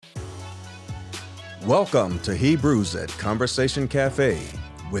Welcome to Hebrews at Conversation Cafe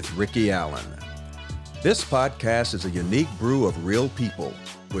with Ricky Allen. This podcast is a unique brew of real people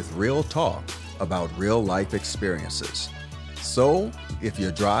with real talk about real life experiences. So, if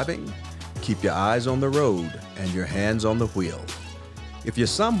you're driving, keep your eyes on the road and your hands on the wheel. If you're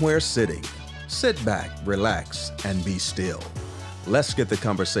somewhere sitting, sit back, relax, and be still. Let's get the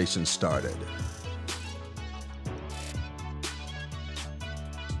conversation started.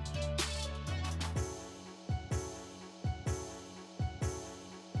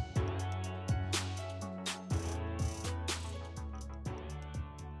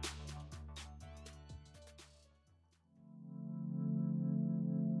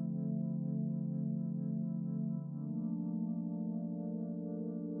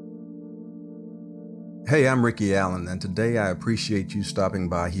 Hey, I'm Ricky Allen, and today I appreciate you stopping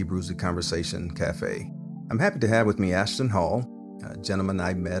by Hebrews at Conversation Cafe. I'm happy to have with me Ashton Hall, a gentleman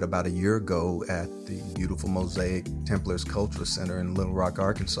I met about a year ago at the beautiful Mosaic Templars Cultural Center in Little Rock,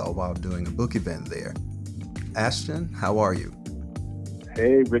 Arkansas, while doing a book event there. Ashton, how are you?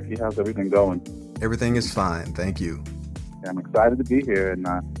 Hey, Ricky, how's everything going? Everything is fine, thank you. I'm excited to be here and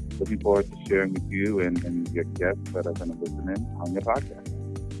looking forward to sharing with you and your guests that are going to listen in on your podcast.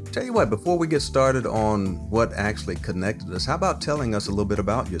 Tell you what, before we get started on what actually connected us, how about telling us a little bit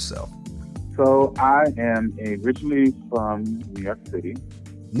about yourself? So I am originally from New York City.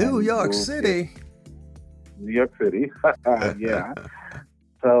 New York City? New York City, yeah.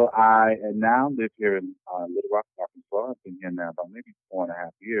 So I now live here in Little Rock, Arkansas. I've been here now about maybe 4.5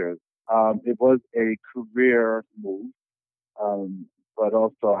 years. It was a career move, but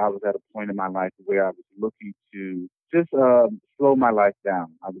also I was at a point in my life where I was looking to just slow my life down.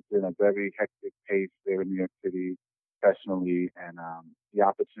 I was in a very hectic pace there in New York City professionally, and the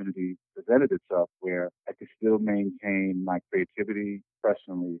opportunity presented itself where I could still maintain my creativity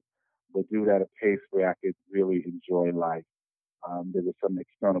professionally, but do it at a pace where I could really enjoy life. There were some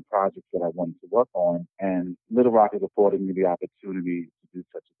external projects that I wanted to work on, and Little Rock is affording me the opportunity to do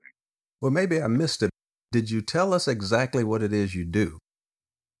such a thing. Well, maybe I missed it. Did you tell us exactly what it is you do?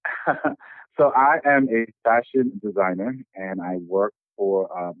 So I am a fashion designer, and I work for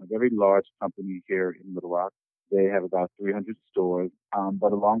a very large company here in Little Rock. They have about 300 stores.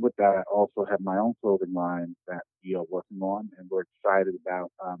 But along with that, I also have my own clothing line that we are working on, and we're excited about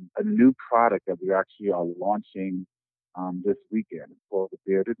a new product that we actually are launching this weekend. It's called the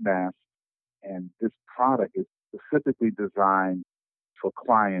Bearded Mask, and this product is specifically designed for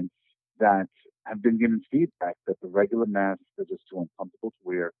clients that have been given feedback that the regular masks are just too uncomfortable to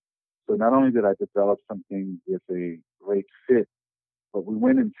wear. So not only did I develop something with a great fit, but we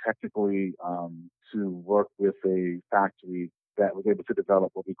went in technically to work with a factory that was able to develop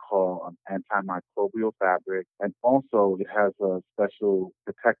what we call antimicrobial fabric. And also it has a special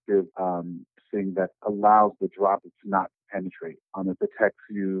protective thing that allows the droplets to not penetrate. It protects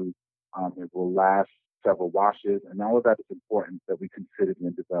you. It will last several washes. And all of that is important that we considered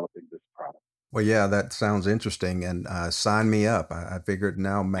when developing this product. Well, yeah, that sounds interesting, and sign me up. I figured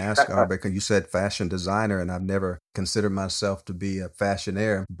now masks are, because you said fashion designer, and I've never considered myself to be a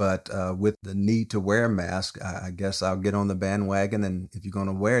fashionaire, but with the need to wear a mask, I guess I'll get on the bandwagon, and if you're going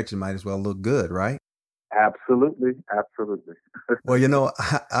to wear it, you might as well look good, right? Absolutely, absolutely. Well,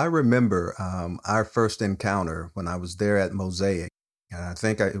 I remember our first encounter when I was there at Mosaic, and I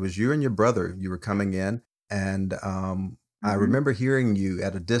think it was you and your brother, you were coming in, and I remember hearing you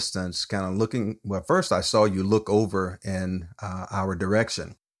at a distance, kind of looking. Well, first I saw you look over in our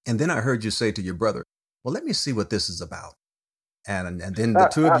direction. And then I heard you say to your brother, well, let me see what this is about. And then the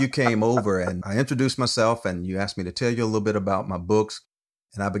two of you came over and I introduced myself and you asked me to tell you a little bit about my books.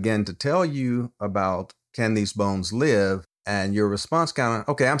 And I began to tell you about Can These Bones Live? And your response kind of,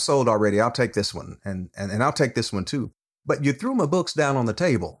 okay, I'm sold already. I'll take this one. And I'll take this one too. But you threw my books down on the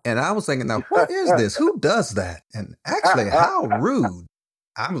table. And I was thinking, now, what is this? Who does that? And actually, how rude.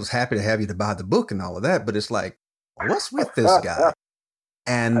 I was happy to have you to buy the book and all of that. But it's like, what's with this guy?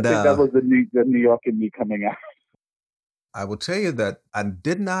 And I think that was the New York in me coming out. I will tell you that I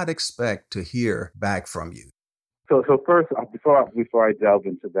did not expect to hear back from you. So first, before I delve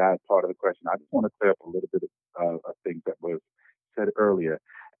into that part of the question, I just want to clear up a little bit of things that was said earlier.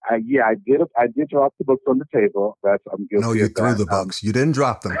 I did drop the books on the table. I'm guilty. No, you threw the books. You didn't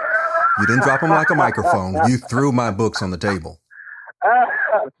drop them. You didn't drop them like a microphone. You threw my books on the table.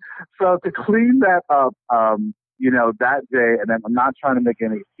 So to clean that up, that day, and I'm not trying to make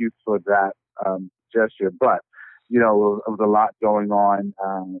any excuse for that gesture, but it was a lot going on.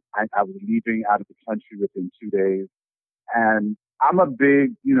 I was leaving out of the country within 2 days, and I'm a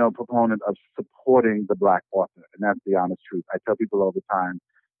big, proponent of supporting the Black author, and that's the honest truth. I tell people all the time,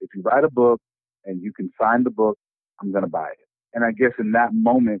 if you write a book, and you can sign the book, I'm going to buy it. And I guess in that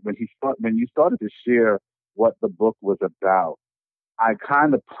moment, when you started to share what the book was about, I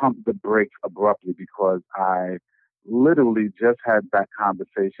kind of pumped the brakes abruptly because I literally just had that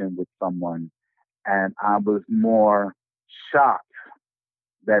conversation with someone, and I was more shocked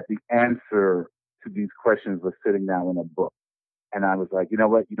that the answer to these questions was sitting down in a book. And I was like, you know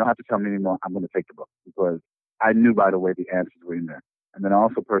what? You don't have to tell me anymore. I'm going to take the book because I knew by the way the answers were in there. And then I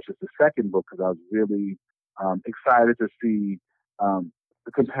also purchased the second book because I was really excited to see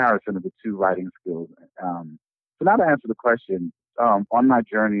the comparison of the two writing skills. So now to answer the question, on my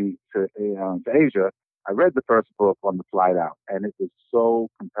journey to Asia, I read the first book on the flight out, and it was so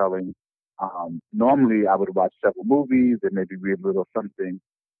compelling. Normally, I would watch several movies and maybe read a little something,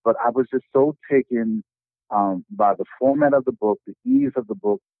 but I was just so taken by the format of the book, the ease of the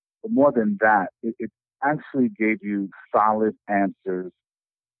book. But more than that, it actually gave you solid answers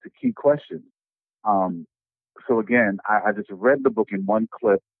to key questions. Um, so again, I just read the book in one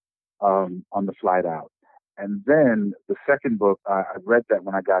clip on the flight out. And then the second book, I read that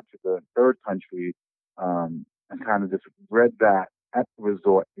when I got to the third country and kind of just read that at the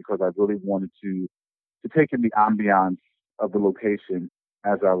resort because I really wanted to take in the ambiance of the location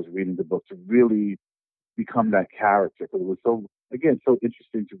as I was reading the book to really become that character because it was so, again, so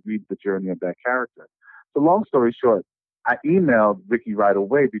interesting to read the journey of that character. So long story short, I emailed Ricky right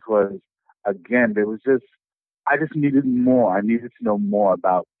away because, again, I just needed more. I needed to know more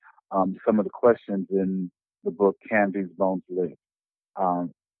about some of the questions in the book, Can These Bones Live?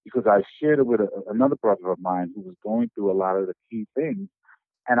 Because I shared it with another brother of mine who was going through a lot of the key things.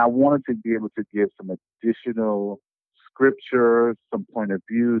 And I wanted to be able to give some additional scripture, some point of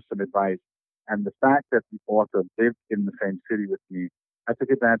view, some advice. And the fact that the author lived in the same city with me, I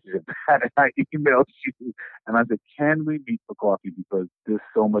took advantage of that. And I emailed you and I said, can we meet for coffee? Because there's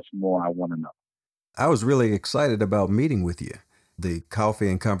so much more I want to know. I was really excited about meeting with you. The coffee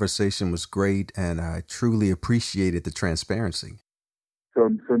and conversation was great, and I truly appreciated the transparency. So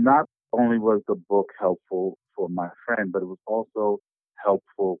not only was the book helpful for my friend, but it was also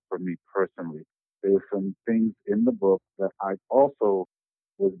helpful for me personally. There were some things in the book that I also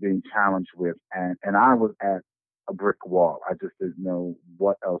was being challenged with, and I was at a brick wall. I just didn't know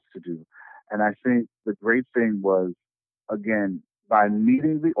what else to do. And I think the great thing was, again, by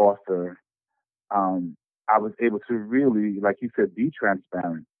meeting the author, I was able to really, like you said, be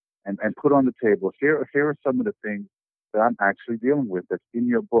transparent and put on the table, here are some of the things that I'm actually dealing with that's in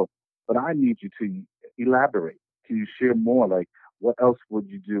your book, but I need you to elaborate. Can you share more? Like, what else would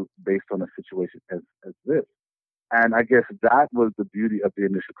you do based on a situation as this? And I guess that was the beauty of the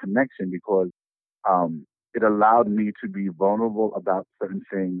initial connection because it allowed me to be vulnerable about certain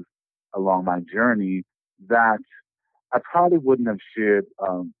things along my journey that I probably wouldn't have shared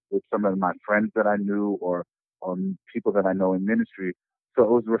with some of my friends that I knew or people that I know in ministry. So it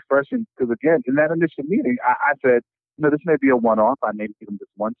was refreshing because, again, in that initial meeting, I said, this may be a one-off. I may meet him just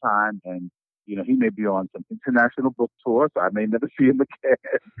one time, and he may be on some international book tour, so I may never see him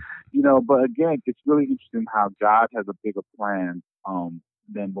again. But again, it's really interesting how God has a bigger plan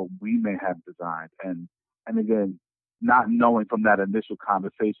than what we may have designed, and again, not knowing from that initial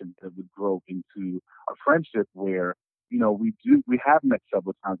conversation that would grow into a friendship where we have met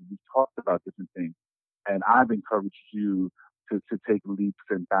several times. We've talked about different things, and I've encouraged you to take leaps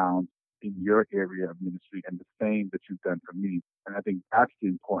and bounds in your area of ministry, and the same that you've done for me. And I think that's the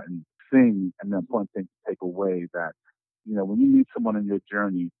important thing, and the important thing to take away that when you meet someone in your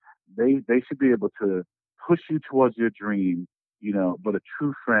journey, they should be able to push you towards your dream. But a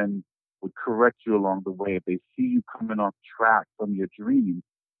true friend would correct you along the way if they see you coming off track from your dream.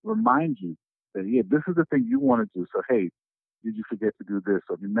 Remind you that, yeah, this is the thing you want to do. So, hey, did you forget to do this?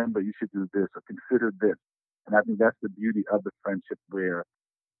 Or remember, you should do this, or consider this. And I think that's the beauty of the friendship where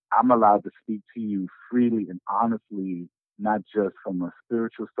I'm allowed to speak to you freely and honestly, not just from a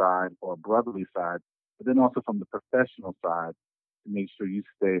spiritual side or a brotherly side, but then also from the professional side to make sure you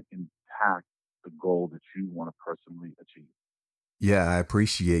stay intact the goal that you want to personally achieve. Yeah, I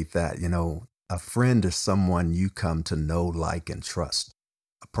appreciate that. A friend is someone you come to know, like, and trust.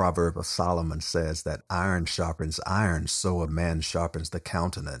 A proverb of Solomon says that iron sharpens iron, so a man sharpens the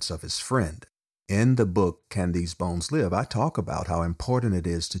countenance of his friend. In the book, Can These Bones Live?, I talk about how important it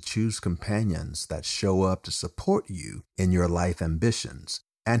is to choose companions that show up to support you in your life ambitions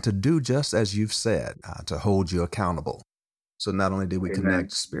and to do just as you've said, to hold you accountable. So not only did we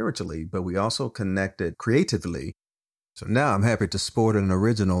connect spiritually, but we also connected creatively. So now I'm happy to sport an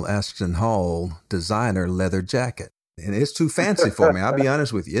original Ashton Hall designer leather jacket. And it's too fancy for me. I'll be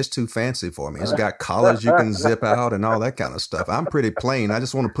honest with you. It's too fancy for me. It's got collars you can zip out and all that kind of stuff. I'm pretty plain. I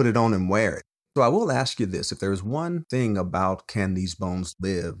just want to put it on and wear it. So I will ask you this. If there's one thing about Can These Bones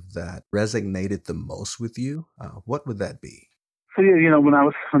Live that resonated the most with you, what would that be? So yeah, when I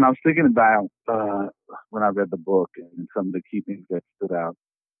was thinking about when I read the book and some of the key things that stood out,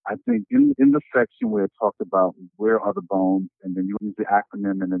 I think in the section where it talked about where are the bones, and then you use the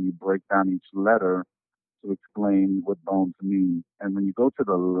acronym, and then you break down each letter to explain what bones mean. And when you go to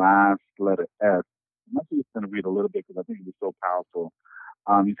the last letter S, I'm actually just going to read a little bit because I think it was so powerful.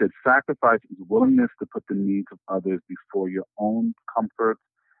 He said, sacrifice is willingness to put the needs of others before your own comforts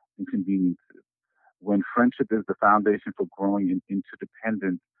and conveniences. When friendship is the foundation for growing in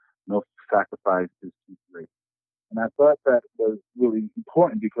interdependence, no sacrifice is too great. And I thought that was really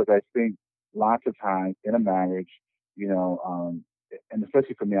important because I think lots of times in a marriage, you know, and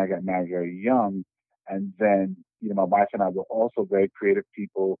especially for me, I got married very young. And then, my wife and I were also very creative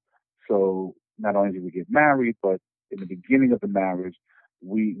people. So not only did we get married, but in the beginning of the marriage,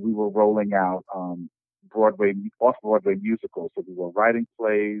 we were rolling out Broadway, off Broadway musicals. So we were writing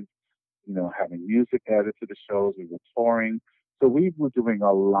plays, having music added to the shows. We were touring. So we were doing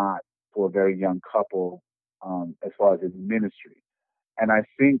a lot for a very young couple as far as in ministry. And I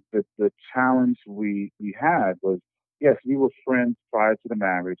think that the challenge we had was, yes, we were friends prior to the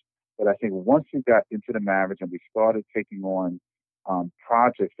marriage, but I think once we got into the marriage and we started taking on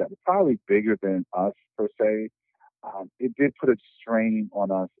projects that were probably bigger than us per se, it did put a strain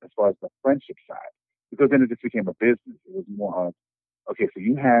on us as far as the friendship side, because then it just became a business. It was more of, okay, so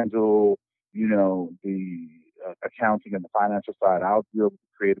you handle, the accounting and the financial side. I'll deal with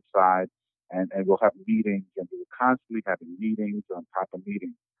the creative side, and we'll have meetings, and we were constantly having meetings on top of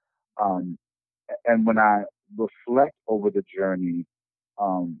meetings. Um, and when I reflect over the journey,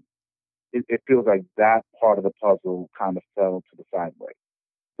 um, it feels like that part of the puzzle kind of fell to the sideways.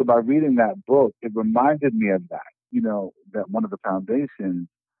 So by reading that book, it reminded me of that. That one of the foundations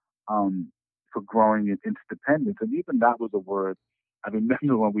um, for growing in interdependence. And even that was a word I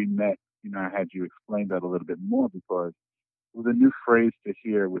remember when we met. I had you explain that a little bit more because it was a new phrase to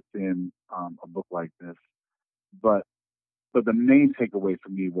hear within a book like this. But the main takeaway for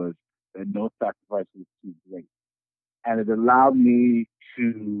me was that no sacrifice was too great, and it allowed me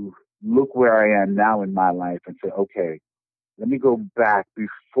to look where I am now in my life and say, okay, let me go back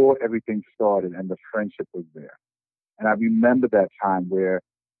before everything started and the friendship was there. And I remember that time where,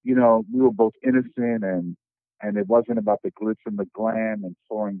 we were both innocent, and it wasn't about the glitz and the glam and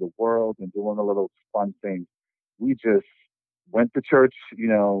touring the world and doing a little fun things. We just went to church,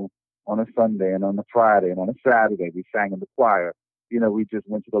 on a Sunday and on a Friday and on a Saturday. We sang in the choir. We just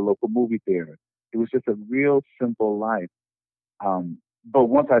went to the local movie theater. It was just a real simple life. But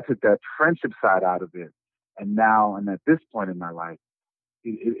once I took that friendship side out of it, and at this point in my life,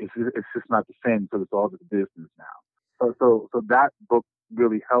 it's just not the same because it's all just business now. So that book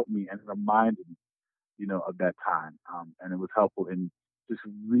really helped me and reminded me, of that time, and it was helpful in just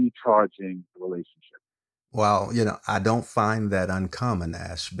recharging the relationship. Well, I don't find that uncommon,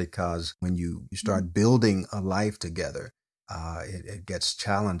 Ash, because when you Mm-hmm. start building a life together, it gets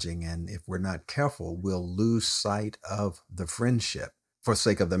challenging. And if we're not careful, we'll lose sight of the friendship for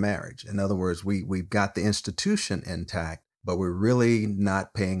sake of the marriage. In other words, we've got the institution intact, but we're really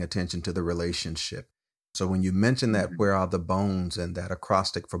not paying attention to the relationship. So when you mention that, Mm-hmm. where are the bones, and that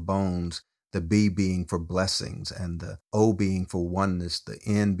acrostic for bones, the B being for blessings, and the O being for oneness, the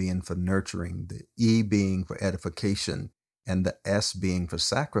N being for nurturing, the E being for edification, and the S being for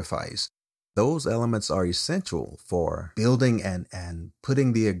sacrifice. Those elements are essential for building and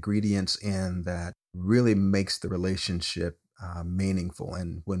putting the ingredients in that really makes the relationship meaningful.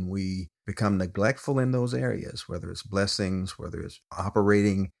 And when we become neglectful in those areas, whether it's blessings, whether it's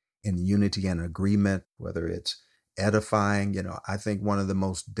operating in unity and agreement, whether it's edifying, I think one of the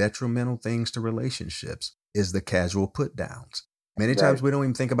most detrimental things to relationships is the casual put downs. Many times Right. we don't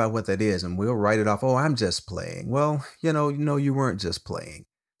even think about what that is, and we'll write it off. Oh, I'm just playing. Well, no, you weren't just playing.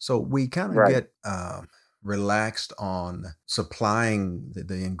 So we kind of Right. get relaxed on supplying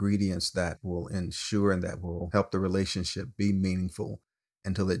the ingredients that will ensure and that will help the relationship be meaningful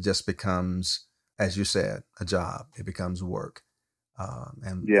until it just becomes, as you said, a job. It becomes work.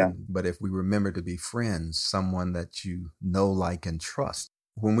 Yeah. But if we remember to be friends, someone that you know, like, and trust,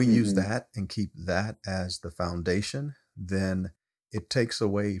 when we use Mm-hmm. that and keep that as the foundation, then it takes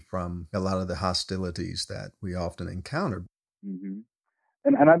away from a lot of the hostilities that we often encounter. Mm-hmm.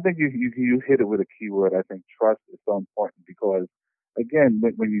 And I think you hit it with a key word. I think trust is so important because, again,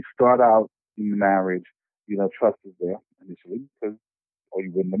 when you start out in marriage, trust is there initially because, or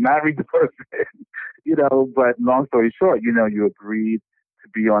you wouldn't have married the person, But long story short, you agreed to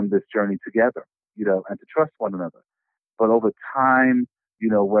be on this journey together, and to trust one another. But over time,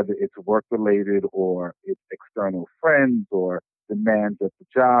 whether it's work related or it's external friends or demands at the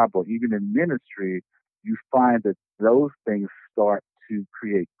job or even in ministry, you find that those things start to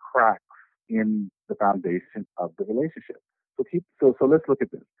create cracks in the foundation of the relationship. So let's look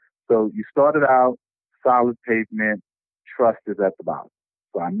at this. So you started out solid pavement, trust is at the bottom.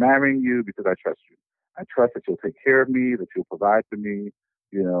 So I'm marrying you because I trust you. I trust that you'll take care of me, that you'll provide for me,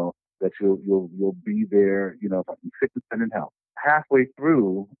 you know, that you'll be there, if I'm in sickness and in health. Halfway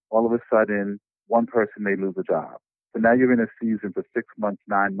through, all of a sudden, one person may lose a job. So now you're in a season for 6 months,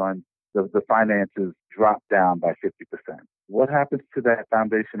 9 months, the finances drop down by 50%. What happens to that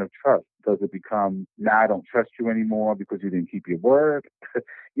foundation of trust? Does it become, now I don't trust you anymore because you didn't keep your word?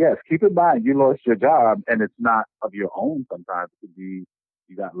 Yes, keep in mind you lost your job and it's not of your own sometimes. It could be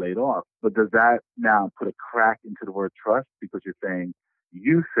you got laid off. But does that now put a crack into the word trust because you're saying,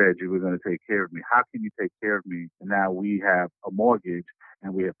 you said you were going to take care of me. How can you take care of me? And now we have a mortgage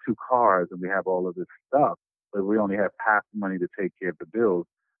and we have two cars and we have all of this stuff, but we only have half the money to take care of the bills.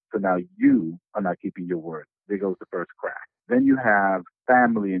 So now you are not keeping your word. There goes the first crack. Then you have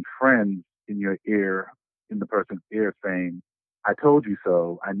family and friends in your ear, in the person's ear saying, I told you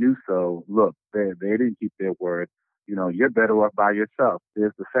so. I knew so. Look, they didn't keep their word. You're better off by yourself.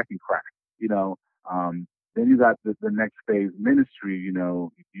 There's the second crack. You know, then you got the next phase ministry.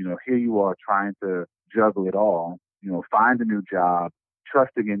 Here you are trying to juggle it all. Find a new job,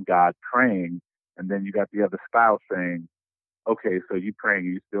 trusting in God, praying, and then you got the other spouse saying, "Okay, so you praying,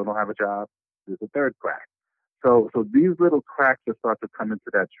 you still don't have a job." There's a third crack. So these little cracks that start to come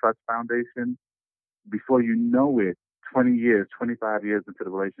into that trust foundation, before you know it, 20 years, 25 years into the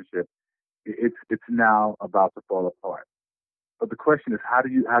relationship, it's now about to fall apart. But the question is, how do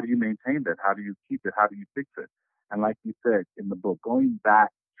you maintain that? How do you keep it? How do you fix it? And like you said in the book, going back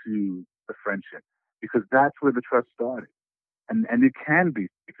to the friendship, because that's where the trust started. And it can be,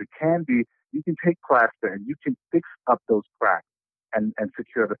 if it can be, you can take plaster and you can fix up those cracks and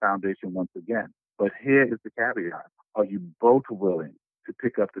secure the foundation once again. But here is the caveat: are you both willing to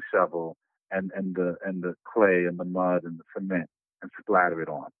pick up the shovel and the clay and the mud and the cement and splatter it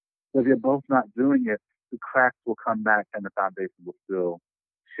on? So if you're both not doing it, the cracks will come back and the foundation will still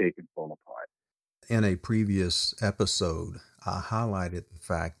shake and fall apart. In a previous episode, I highlighted the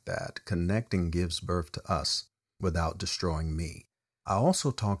fact that connecting gives birth to us without destroying me. I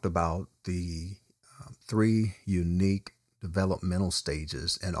also talked about the three unique developmental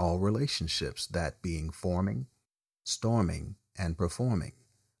stages in all relationships, that being forming, storming, and performing.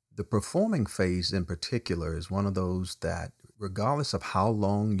 The performing phase in particular is one of those that, regardless of how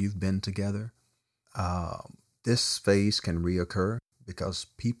long you've been together, uh, this phase can reoccur because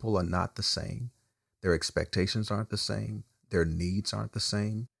people are not the same. Their expectations aren't the same. Their needs aren't the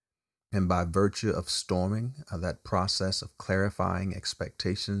same. And by virtue of storming, that process of clarifying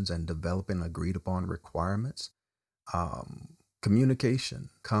expectations and developing agreed upon requirements, communication,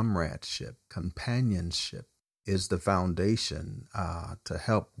 comradeship, companionship is the foundation to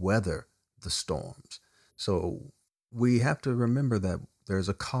help weather the storms. So we have to remember that there's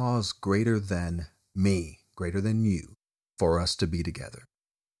a cause greater than me, greater than you, for us to be together.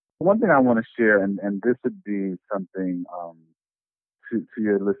 One thing I want to share, and this would be something to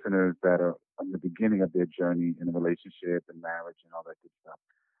your listeners that are on the beginning of their journey in a relationship and marriage and all that good stuff.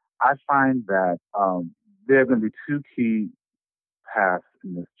 I find that there are going to be two key paths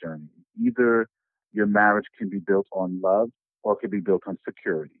in this journey. Either your marriage can be built on love or it can be built on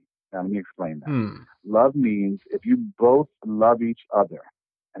security. Now, let me explain that. Love means if you both love each other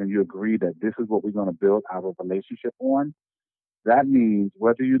and you agree that this is what we're going to build our relationship on, that means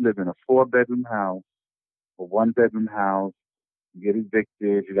whether you live in a 4-bedroom house or 1-bedroom house, you get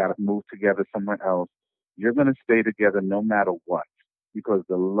evicted, you got to move together somewhere else, you're going to stay together no matter what because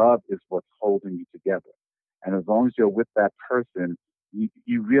the love is what's holding you together. And as long as you're with that person,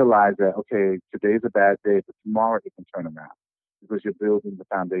 you realize that, okay, today's a bad day, but tomorrow it can turn around because you're building the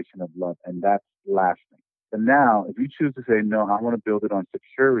foundation of love, and that's lasting. And now, if you choose to say, no, I want to build it on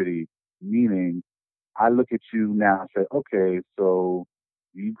security, meaning I look at you now and say, okay, so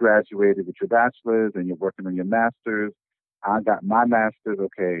you graduated with your bachelor's and you're working on your master's. I got my master's.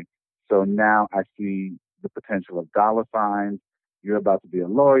 Okay, so now I see the potential of dollar signs. You're about to be a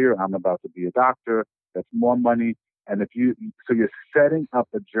lawyer. I'm about to be a doctor. That's more money. And so you're setting up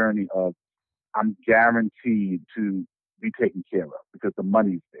a journey of, I'm guaranteed to be taken care of because the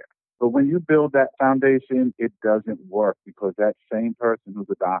money's there. But when you build that foundation, it doesn't work because that same person who's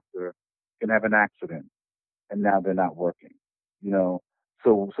a doctor can have an accident and now they're not working. You know,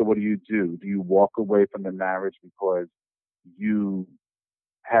 so what do you do? Do you walk away from the marriage because you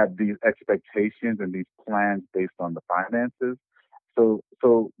have these expectations and these plans based on the finances?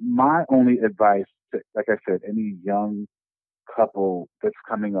 So my only advice, to, like I said, any young couple that's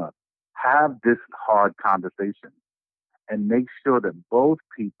coming up, have this hard conversation and make sure that both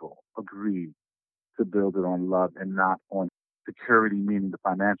people agree to build it on love and not on security, meaning the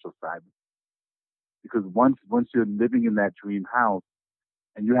financial side. Because once you're living in that dream house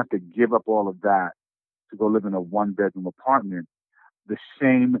and you have to give up all of that to go live in a one bedroom apartment, the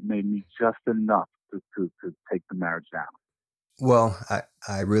shame may be just enough to take the marriage down. Well,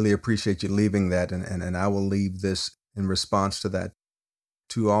 I really appreciate you leaving that, and I will leave this in response to that.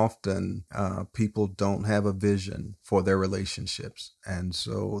 Too often, people don't have a vision for their relationships. And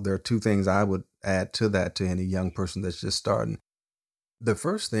so there are two things I would add to that to any young person that's just starting. The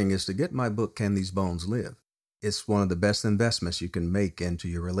first thing is to get my book, Can These Bones Live? It's one of the best investments you can make into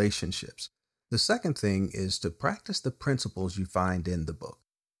your relationships. The second thing is to practice the principles you find in the book.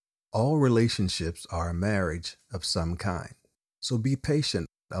 All relationships are a marriage of some kind. So be patient.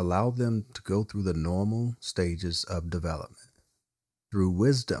 Allow them to go through the normal stages of development. Through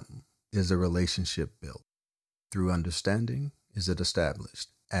wisdom is a relationship built. Through understanding is it established.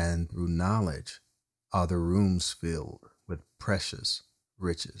 And through knowledge are the rooms filled with precious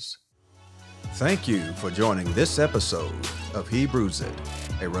riches. Thank you for joining this episode of Hebrews It,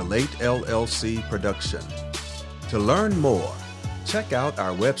 a Relate LLC production. To learn more, check out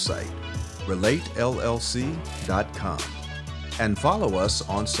our website, relatellc.com, and follow us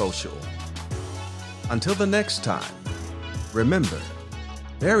on social. Until the next time, remember,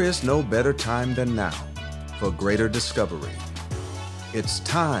 there is no better time than now for greater discovery. It's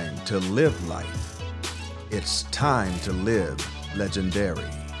time to live life. It's time to live legendary.